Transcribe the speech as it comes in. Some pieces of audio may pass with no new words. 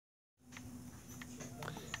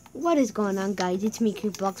What is going on, guys? It's me,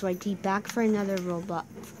 CubeBloxYT, back for another Roblox,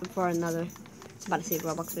 I was about to say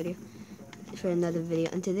Roblox video, for another video.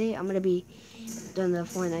 And today I'm gonna be doing the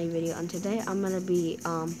Fortnite video. And today I'm gonna be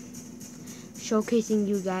showcasing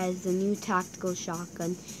you guys the new tactical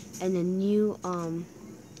shotgun and the new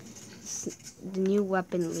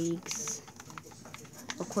weapon leaks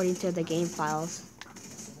according to the game files.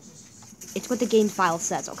 It's what the game file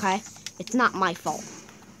says, okay? It's not my fault.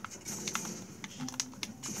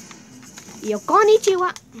 Yo,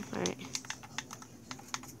 konnichiwa! Alright.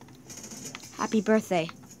 Happy birthday.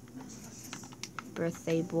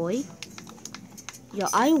 Birthday boy. Yo,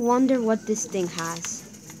 I wonder what this thing has.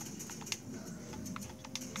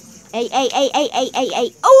 Hey.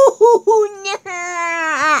 Oh, no!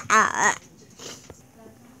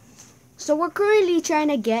 So we're currently trying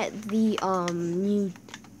to get the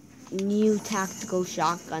new tactical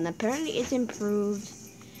shotgun. Apparently it's improved.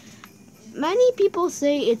 Many people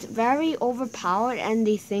say it's very overpowered and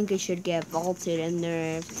they think it should get vaulted and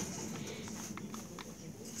nerfed.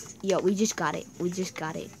 Yo, we just got it.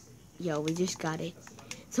 Yo, we just got it.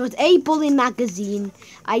 So it's a bullet magazine.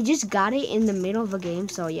 I just got it in the middle of a game,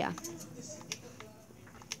 so yeah.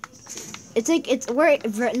 It's like we're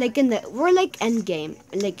like end game,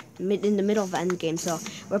 like in the middle of end game. So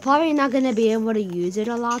we're probably not gonna be able to use it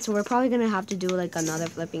a lot. So we're probably gonna have to do like another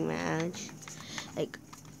flipping match. Like,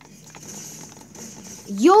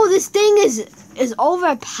 yo, this thing is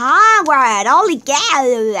overpowered. Holy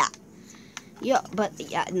cow! Yo, but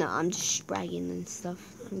yeah, no, I'm just bragging and stuff.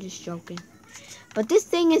 I'm just joking. But this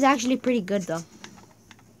thing is actually pretty good though.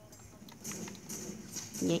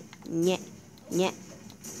 Yeah.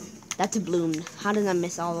 That's a bloom. How did I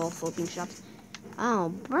miss all those flipping shots? Oh,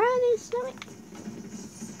 brother, sorry.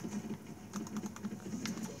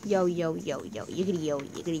 Yo. Yiggity yo,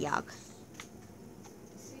 yiggity yog.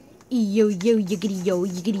 Yo, yiggity yo.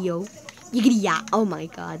 Yiggity ya. Oh my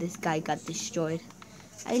god, this guy got destroyed.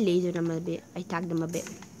 I lasered him a bit. I tagged him a bit.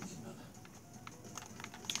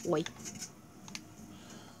 Wait.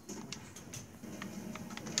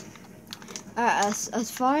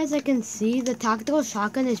 As far as I can see, the tactical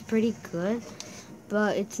shotgun is pretty good,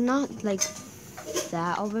 but it's not like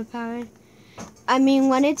that overpowered. I mean,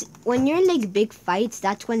 when you're in like big fights,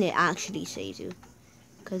 that's when it actually saves you,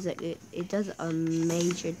 cause it does a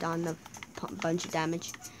major bunch of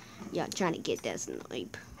damage. Yeah, trying to get that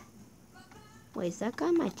snipe. Wait, is that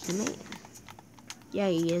guy my teammate? Yeah,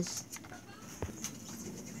 he is.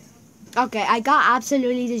 Okay, I got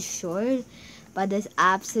absolutely destroyed by this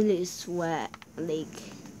absolute sweat. Like,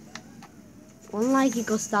 one like it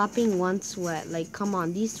goes stopping, one sweat. Like, come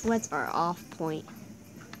on, these sweats are off point.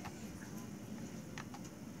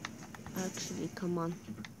 Actually, come on.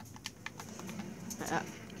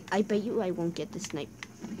 I bet you I won't get the snipe.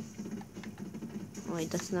 Wait,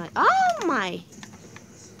 that's not. Oh my!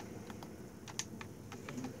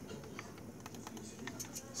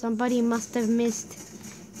 Somebody must have missed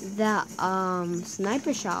that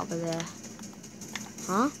sniper shot over there.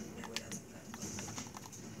 Huh?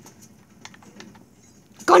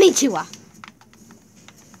 Konnichiwa!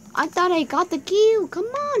 I thought I got the kill. Come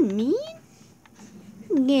on, man.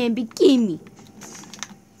 Yeah, gimme.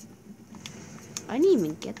 I didn't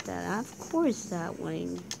even get that. Of course that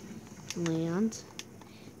wouldn't land.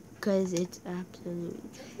 Because it's absolute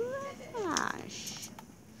trash.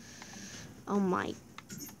 Oh my.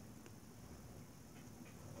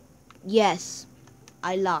 Yes,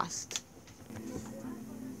 I lost.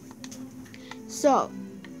 So,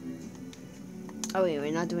 oh wait,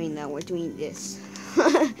 we're not doing that, we're doing this.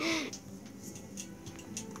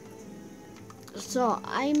 So,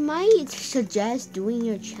 I might suggest doing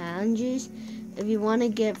your challenges if you want to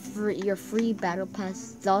get your free battle pass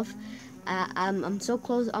stuff. I'm so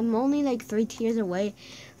close. I'm only like 3 tiers away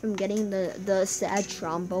from getting the sad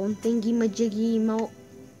trombone thingy majiggy emote.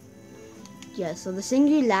 Yeah, so the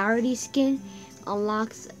singularity skin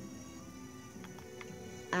unlocks.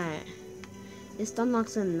 It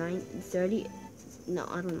unlocks at 9:30. No,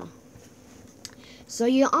 I don't know. So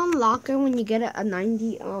you unlock it when you get a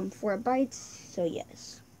 94 bytes. So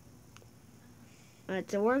yes. Alright,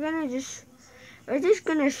 so we're just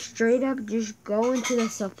gonna straight up just go into the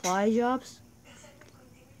supply drops.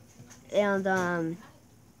 And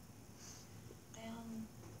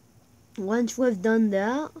once we've done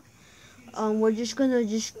that, we're just gonna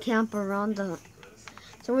camp around the.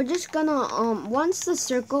 So we're just gonna once the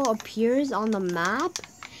circle appears on the map,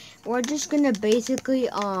 we're just gonna basically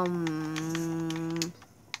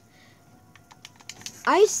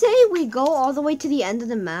I say we go all the way to the end of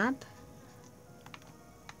the map.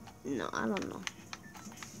 No, I don't know.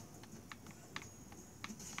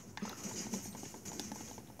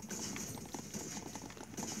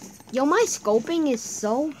 Yo, my scoping is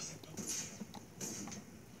so...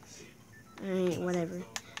 Alright, whatever.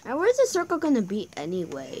 Now, where's the circle gonna be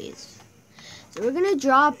anyways? So we're gonna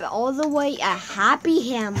drop all the way at Happy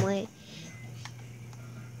Hamlet.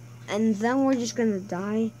 And then we're just gonna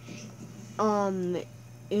die. How do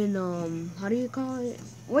you call it?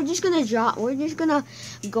 We're just gonna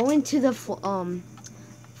go into the,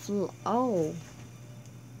 oh.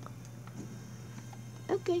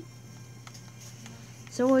 Okay.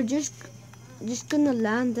 So we're just gonna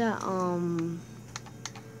land at,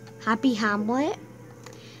 Happy Hamlet.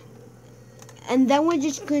 And then we're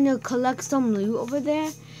just gonna collect some loot over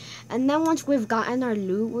there. And then once we've gotten our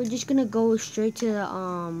loot, we're just gonna go straight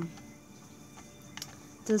to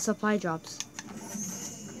the supply drops.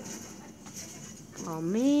 Oh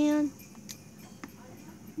man.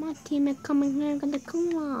 My teammate coming here,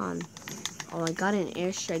 come on. Oh, I got an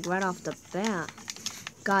airstrike right off the bat.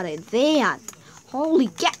 Got it there. Holy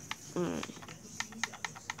cat.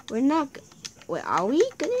 We're not, wait, are we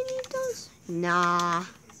gonna need those? Nah.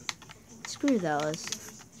 Screw those.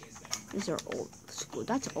 These are old school.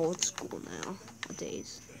 That's old school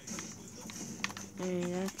nowadays. And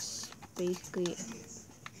that's basically it.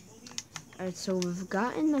 Alright, so we've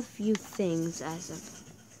gotten a few things as of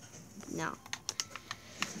now.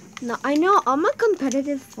 Now, I know I'm a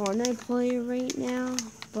competitive Fortnite player right now,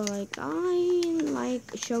 but like I like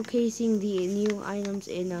showcasing the new items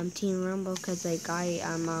in Team Rumble because like I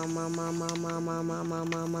am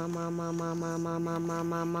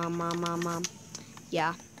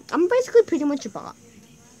yeah, I'm basically pretty much a bot.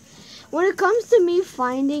 When it comes to me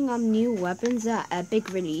finding new weapons at epic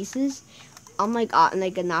releases, I'm like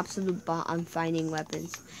an absolute bot on finding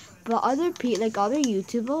weapons. But other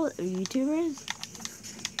YouTubers,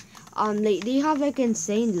 they have like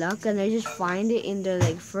insane luck and they just find it in their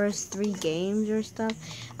like first 3 games or stuff.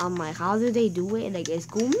 I'm like, how do they do it? Like, it's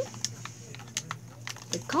cool.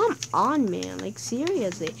 Like, come on, man. Like,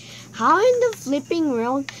 seriously, how in the flipping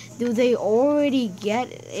world do they already get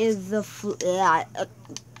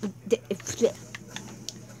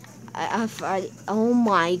oh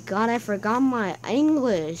my god, I forgot my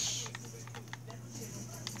English.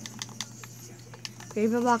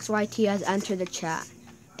 Graverbox YT has entered the chat.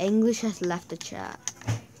 English has left the chat.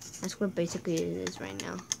 That's what basically it is right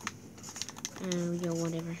now. Yo,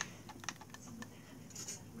 whatever.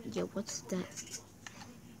 Yo, what's that?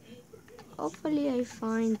 Hopefully I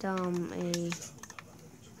find I'm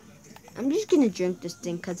just gonna drink this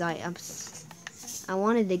thing because I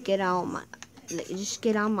wanted to get out my, like, just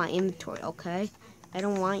get out my inventory, okay? I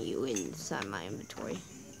don't want you inside my inventory.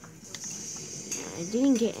 Yeah, I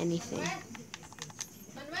didn't get anything.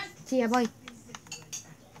 See ya, bye.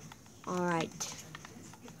 Alright.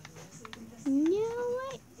 No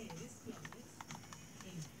way.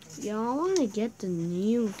 Yo, I want to get the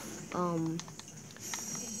new,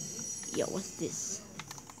 yo, what's this?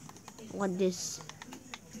 What this?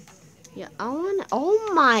 Yeah, I want,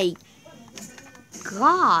 oh my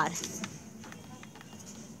god.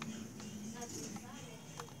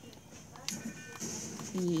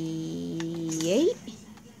 Yay.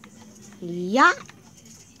 Yeah.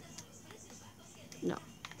 No.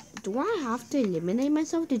 Do I have to eliminate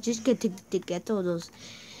myself to just get to get all those?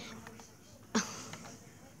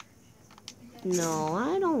 No,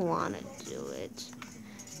 I don't want to do it.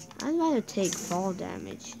 I'd rather take fall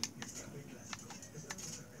damage.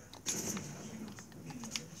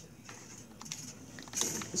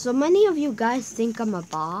 So many of you guys think I'm a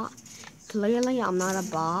bot. Clearly, I'm not a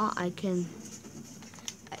bot. I can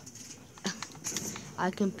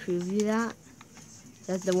prove you that.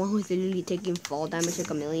 That's the one who's literally taking fall damage like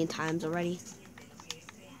a million times already.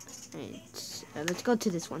 Alright, let's go to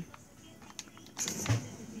this one.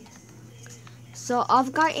 So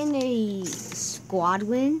I've gotten a squad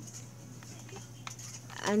win,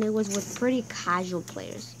 and it was with pretty casual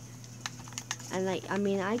players. And like, I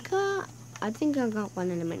think I got 1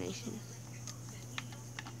 elimination.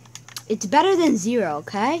 It's better than 0,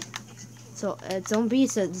 okay? So don't be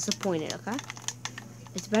so disappointed, okay?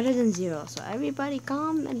 It's better than 0, so everybody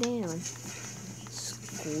calm down.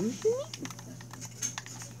 Excuse me?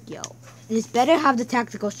 Yo, this better have the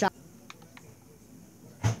tactical shot.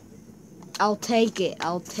 I'll take it.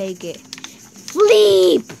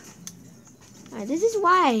 Sleep! Alright, this is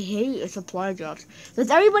why I hate supply drops. Because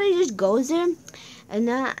everybody just goes in, and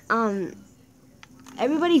then,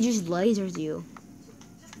 everybody just lasers you.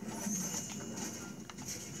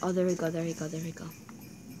 Oh, there we go.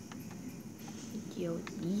 Yo,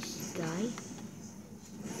 this guy.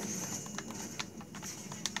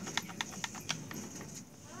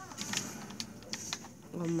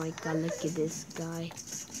 Oh my god, look at this guy.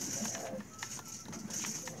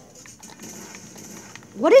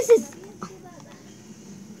 What is this?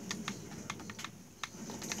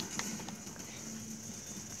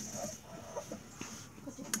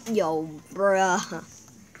 Yo, bruh.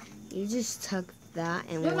 You just took that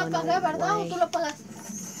and went away.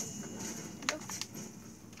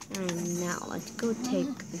 And now let's go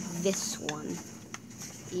take this one.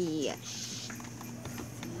 Yes.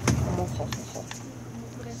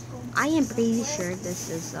 I am pretty sure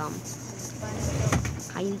this is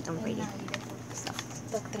highly underrated stuff.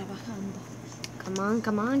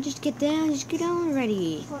 Come on, just get down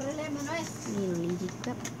already.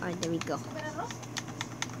 Alright, there we go.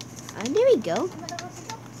 There we go.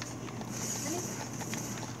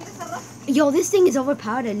 Yo, this thing is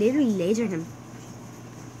overpowered. I literally lasered him.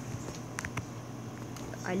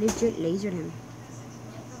 I legit lasered him.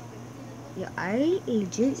 Yeah, I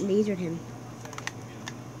legit lasered him.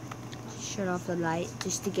 Shut off the light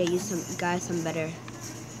just to get you some better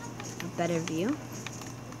view.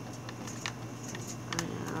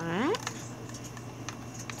 Alright.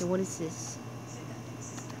 So what is this?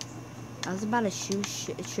 I was about to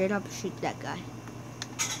straight up shoot that guy.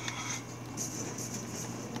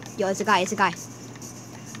 Yo, it's a guy.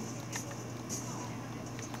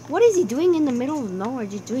 What is he doing in the middle of nowhere,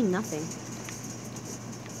 just doing nothing?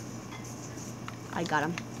 I got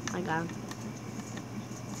him.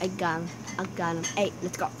 Hey,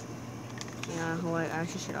 let's go. Yeah, I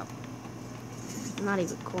should shut up. I'm not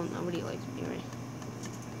even cool. Nobody likes me, right?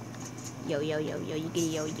 Yo, you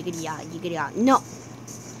get it out. No!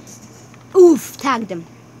 Oof, tagged him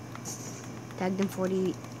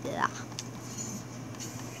 40. Yeah.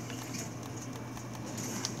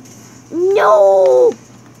 No!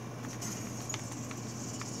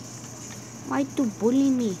 Why to bully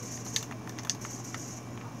me?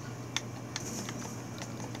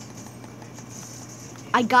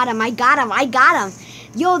 I got him.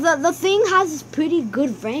 Yo, the thing has pretty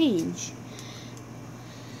good range.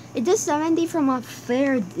 It does 70 from a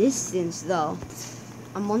fair distance, though.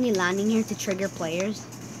 I'm only landing here to trigger players.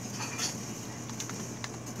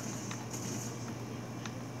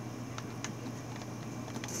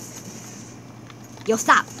 Yo,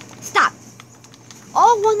 stop!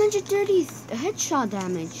 Oh, 130 headshot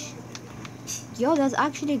damage. Yo, that's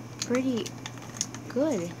actually pretty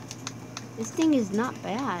good. This thing is not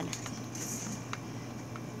bad.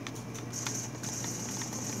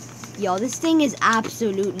 Yo, this thing is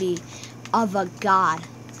absolutely of a god.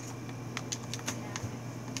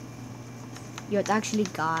 Yo, it's actually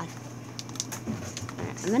god.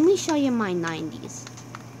 Alright, let me show you my 90s.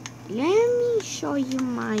 Let me show you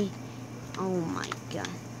my... Oh my god.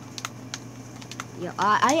 Yo,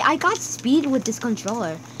 I got speed with this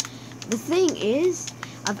controller. The thing is,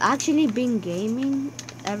 I've actually been gaming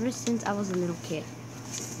ever since I was a little kid.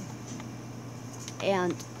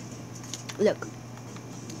 And look,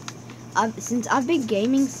 since I've been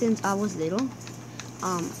gaming since I was little,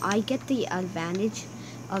 I get the advantage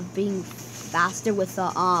of being faster with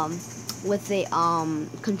the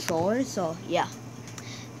controller. So yeah.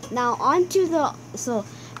 Now onto the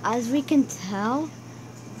as we can tell,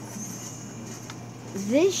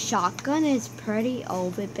 this shotgun is pretty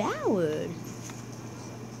overpowered.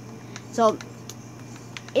 So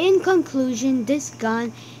in conclusion, this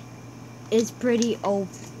gun is pretty OP.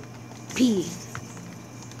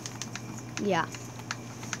 Yeah,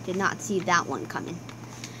 did not see that one coming,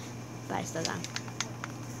 but I still got him.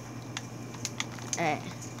 Alright,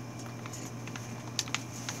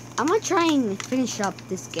 I'm gonna try and finish up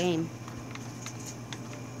this game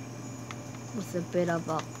with a bit of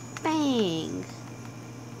a bang.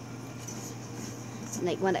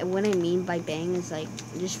 Like what I mean by bang is like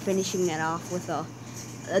just finishing it off with a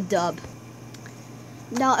dub.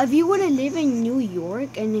 Now, if you were to live in New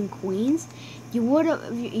York and in Queens, you would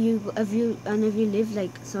if you live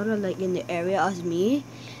like sort of like in the area as me,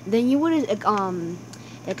 then you would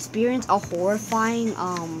experience a horrifying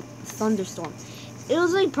thunderstorm. It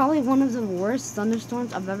was like probably one of the worst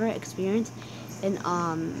thunderstorms I've ever experienced in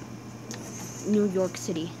New York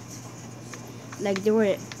City. Like they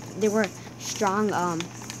were strong.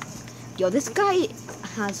 Yo, this guy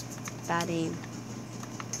has bad aim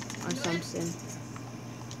or something.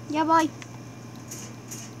 Yeah, bye.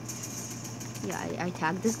 Yeah, I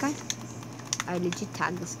tagged this guy. I legit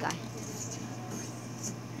tagged this guy.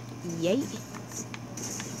 Yay.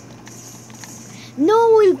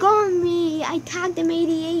 No, he got me. I tagged him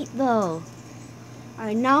 88 though.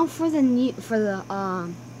 Alright, now for the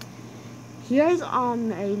here's a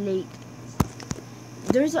leak.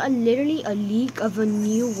 There's literally a leak of a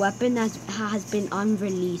new weapon that has been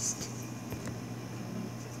unreleased.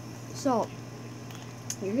 So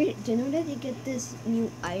Do you know that you get this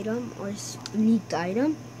new item or leaked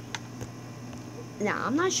item? Now,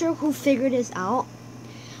 I'm not sure who figured this out,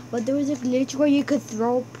 but there was a glitch where you could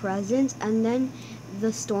throw presents and then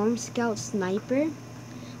the Storm Scout sniper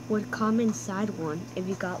would come inside one if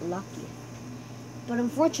you got lucky. But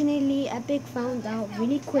unfortunately, Epic found out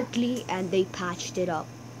really quickly and they patched it up.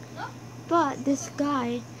 But this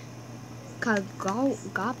guy,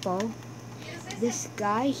 Gapo, this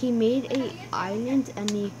guy, he made a island and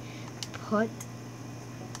he put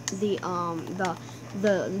the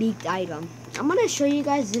leaked item. I'm gonna show you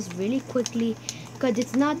guys this really quickly because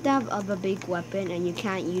it's not that of a big weapon and you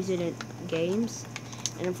can't use it in games.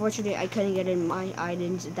 And unfortunately, I couldn't get in my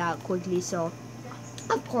items that quickly, so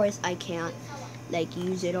of course I can't like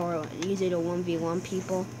use it or 1v1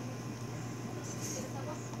 people.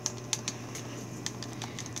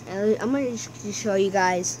 And I'm gonna just show you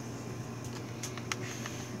guys.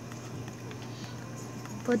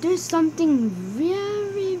 But there's something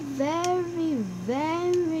very, very,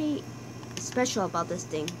 very special about this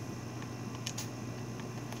thing.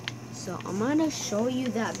 So I'm gonna show you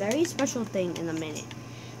that very special thing in a minute.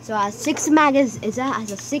 So it has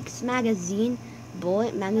a 6 magazine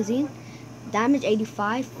bullet magazine, damage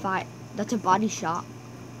 85, that's a body shot,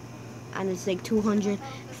 and it's like 200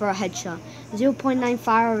 for a headshot. 0.9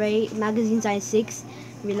 fire rate, magazine size 6,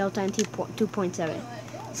 reload time 2.7.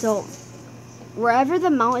 So wherever the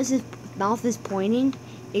mouth is pointing,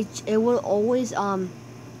 it will always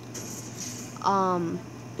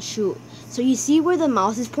shoot. So you see where the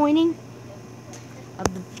mouse is pointing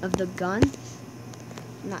of the gun?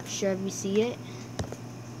 I'm not sure if you see it.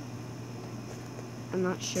 I'm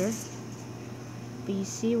not sure. But you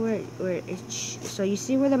see where so you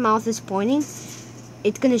see where the mouse is pointing?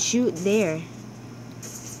 It's gonna shoot there.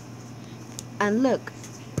 And look,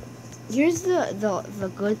 here's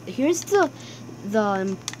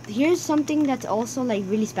here's something that's also like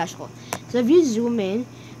really special. So if you zoom in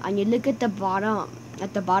and you look at the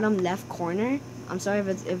bottom left corner, I'm sorry if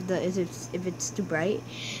it's too bright.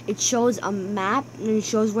 It shows a map and it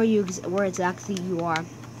shows where exactly you are.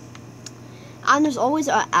 And there's always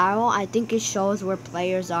an arrow. I think it shows where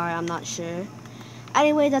players are. I'm not sure.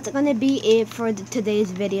 Anyway, that's gonna be it for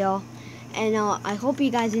today's video, and I hope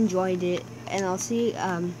you guys enjoyed it. And I'll see.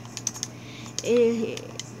 And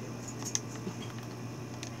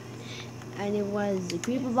it was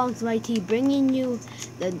Creeperbox YT bringing you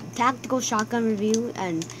the tactical shotgun review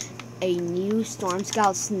and a new Storm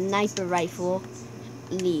Scout sniper rifle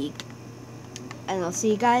league. And I'll see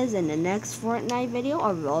you guys in the next Fortnite video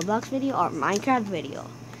or Roblox video or Minecraft video.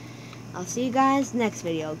 I'll see you guys next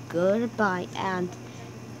video. Goodbye and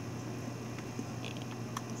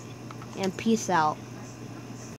peace out.